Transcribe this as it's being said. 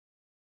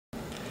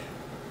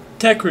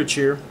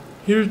TechRich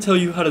here to tell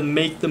you how to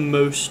make the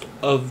most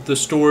of the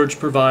storage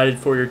provided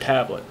for your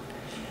tablet.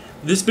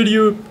 This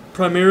video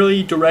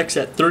primarily directs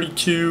at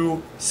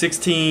 32,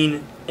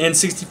 16, and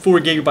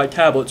 64 gigabyte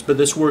tablets, but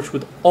this works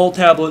with all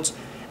tablets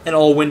and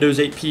all Windows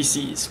 8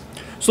 PCs.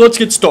 So let's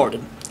get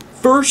started.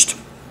 First,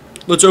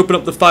 let's open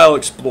up the File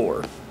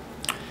Explorer.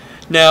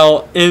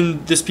 Now,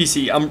 in this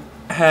PC, I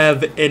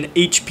have an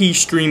HP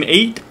Stream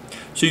 8,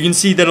 so you can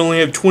see that I only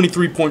have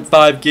 23.5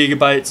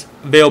 gigabytes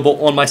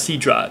available on my C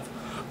drive.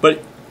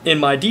 But in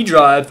my D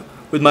drive,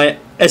 with my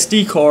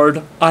SD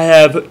card, I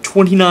have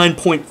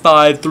 29.53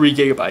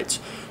 gigabytes.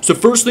 So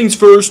first things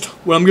first,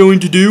 what I'm going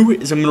to do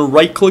is I'm going to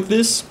right click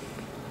this,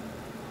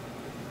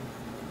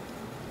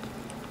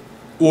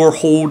 or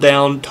hold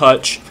down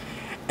touch,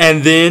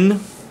 and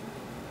then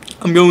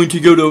I'm going to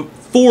go to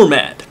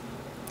Format.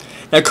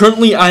 Now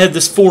currently I have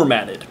this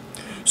formatted.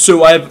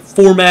 So I have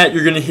format,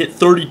 you're going to hit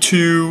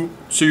 32,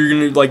 so you're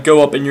going to like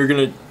go up and you're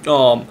going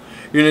to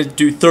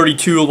do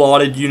 32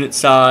 allotted unit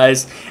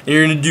size, and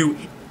you're going to do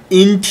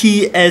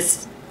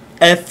NTSFS,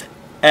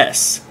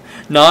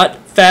 not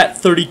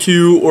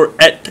FAT32 or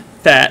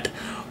ETFAT.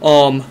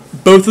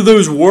 Both of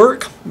those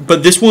work,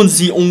 but this one's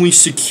the only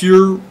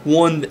secure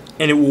one,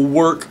 and it will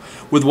work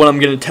with what I'm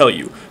going to tell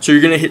you. So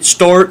you're going to hit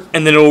start,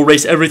 and then it will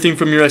erase everything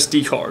from your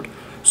SD card.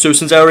 So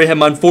since I already have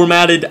mine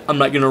formatted, I'm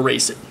not going to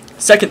erase it.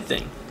 Second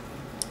thing,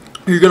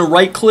 you're going to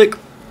right click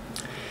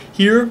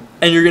here,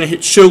 and you're going to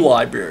hit show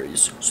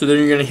libraries. So then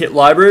you're going to hit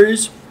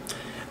libraries,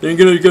 then you're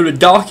going to go to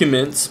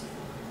documents,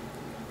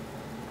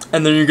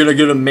 and then you're going to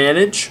go to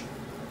manage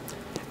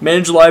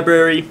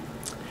library,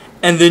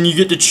 and then you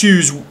get to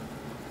choose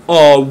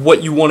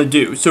what you want to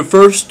do. So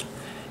first,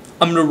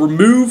 I'm going to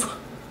remove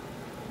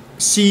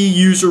C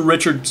user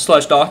Richard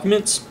 /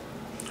 documents,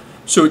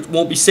 so it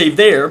won't be saved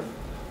there.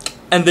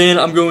 And then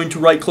I'm going to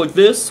right click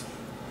this.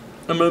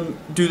 I'm going to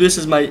do this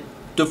as my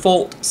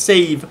default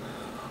save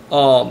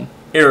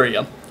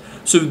area.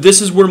 So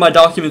this is where my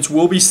documents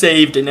will be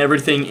saved and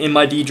everything in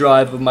my D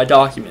drive of my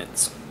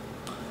documents.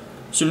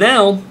 So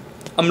now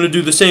I'm going to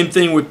do the same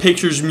thing with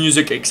pictures,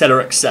 music,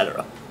 etc.,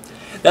 etc.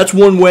 That's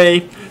one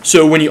way.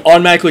 So when you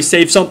automatically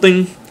save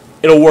something,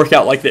 it'll work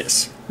out like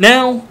this.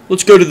 Now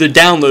let's go to the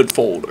download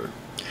folder.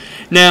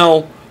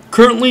 Now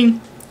currently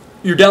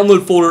your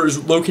download folder is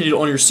located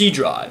on your C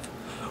drive,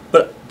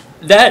 but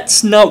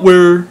that's not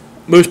where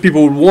most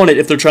people would want it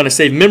if they're trying to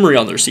save memory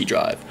on their C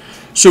drive.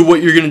 So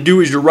what you're going to do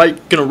is you're going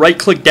to right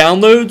click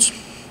downloads,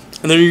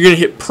 and then you're going to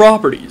hit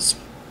properties,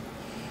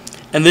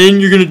 and then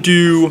you're going to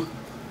do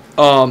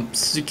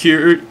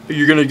secure.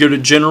 You're going to go to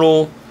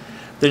general,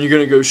 then you're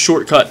going to go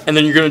shortcut, and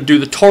then you're going to do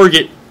the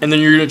target, and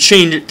then you're going to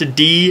change it to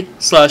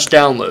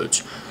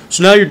D/downloads.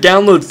 So now your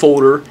download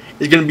folder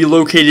is going to be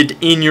located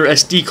in your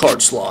SD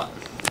card slot.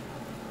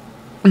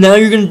 Now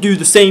you're going to do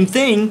the same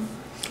thing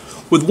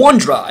with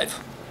OneDrive.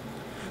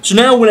 So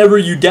now whenever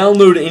you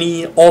download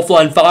any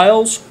offline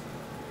files,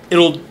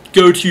 it'll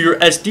go to your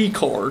SD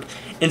card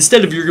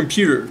instead of your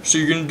computer. So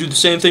you're going to do the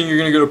same thing. You're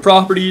going to go to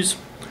properties,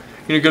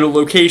 you're going to go to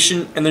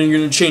location, and then you're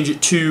going to change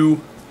it to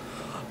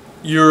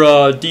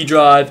your D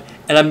drive,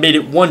 and I made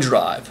it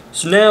OneDrive.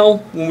 So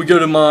now when we go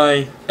to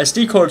my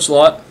SD card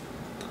slot,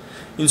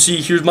 you can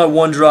see here's my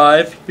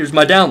OneDrive, here's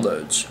my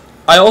downloads.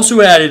 I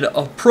also added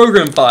a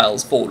program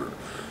files folder.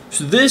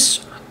 So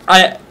this,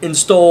 I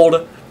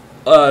installed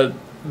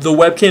the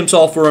webcam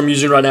software I'm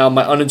using right now,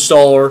 my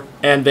uninstaller,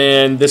 and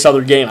then this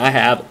other game I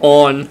have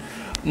on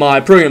my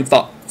program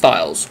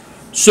files.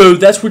 So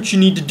that's what you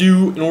need to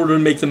do in order to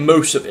make the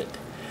most of it.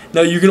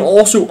 Now you can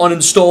also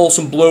uninstall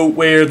some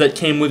bloatware that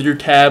came with your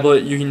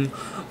tablet. You can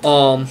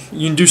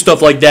do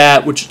stuff like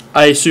that, which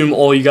I assume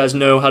all you guys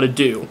know how to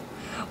do.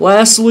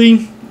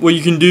 Lastly, what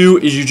you can do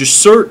is you just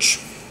search.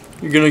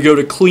 You're going to go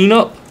to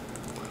cleanup.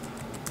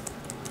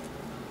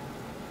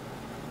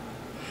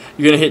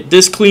 You're going to hit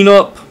disk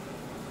cleanup,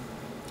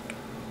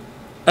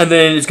 and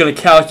then it's going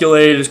to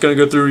calculate. It's going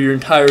to go through your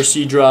entire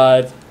C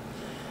drive,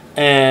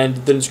 and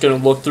then it's going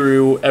to look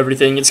through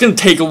everything. It's going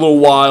to take a little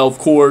while, of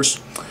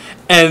course,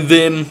 and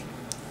then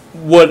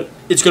what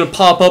it's going to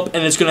pop up,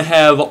 and it's going to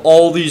have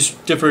all these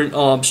different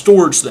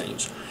storage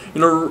things.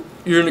 You're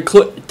going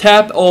to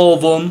tap all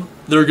of them.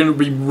 They're going to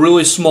be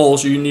really small,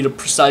 so you need a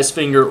precise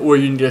finger or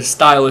you need a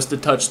stylus to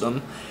touch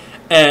them.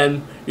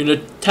 And you're going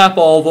to tap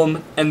all of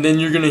them, and then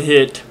you're going to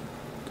hit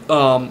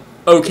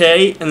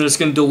OK, and then it's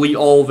going to delete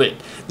all of it.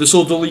 This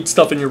will delete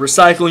stuff in your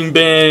recycling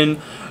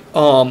bin,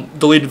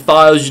 deleted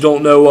files you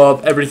don't know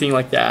of, everything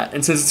like that.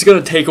 And since it's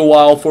going to take a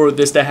while for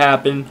this to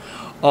happen,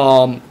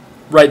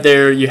 right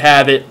there you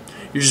have it.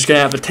 You're just going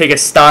to have to take a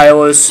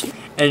stylus,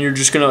 and you're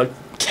just going to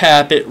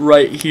tap it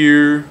right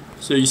here.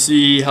 So you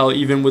see how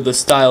even with the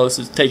stylus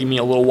it's taking me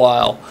a little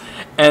while.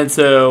 And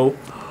so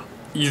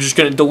you're just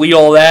going to delete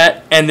all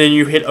that, and then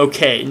you hit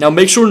OK. Now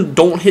make sure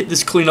don't hit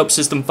this cleanup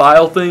system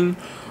file thing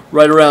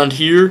right around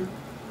here,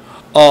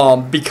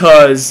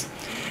 because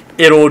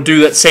it'll do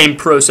that same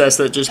process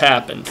that just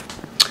happened.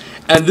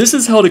 And this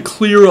is how to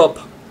clear up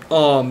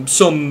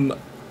some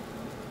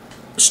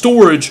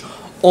storage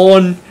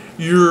on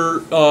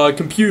your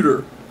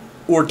computer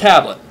or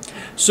tablet.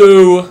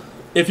 So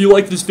if you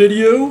like this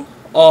video,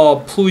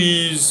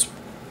 please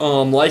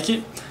like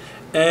it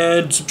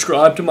and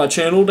subscribe to my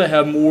channel to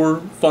have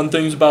more fun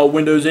things about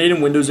Windows 8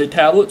 and Windows 8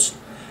 tablets.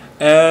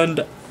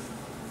 And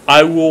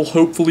I will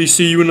hopefully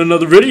see you in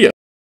another video.